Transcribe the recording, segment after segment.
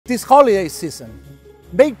This holiday season,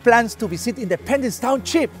 make plans to visit Independence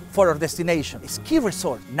Township for our destination. Ski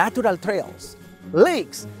resort, natural trails,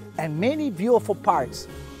 lakes, and many beautiful parks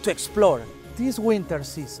to explore this winter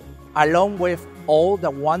season, along with all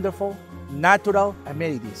the wonderful natural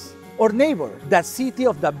amenities. Our neighbor, the city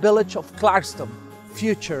of the Village of Clarkston,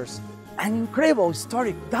 features an incredible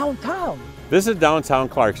historic downtown. Visit downtown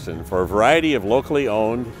Clarkston for a variety of locally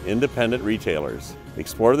owned, independent retailers.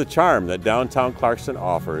 Explore the charm that downtown Clarkston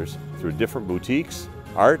offers through different boutiques,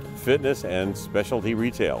 art, fitness, and specialty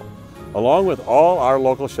retail. Along with all our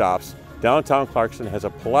local shops, downtown Clarkston has a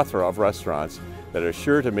plethora of restaurants that are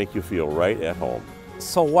sure to make you feel right at home.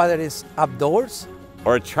 So whether it's outdoors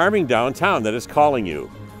or a charming downtown that is calling you,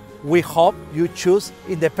 we hope you choose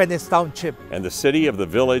Independence Township and the city of the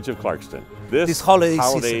Village of Clarkston this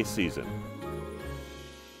holiday season.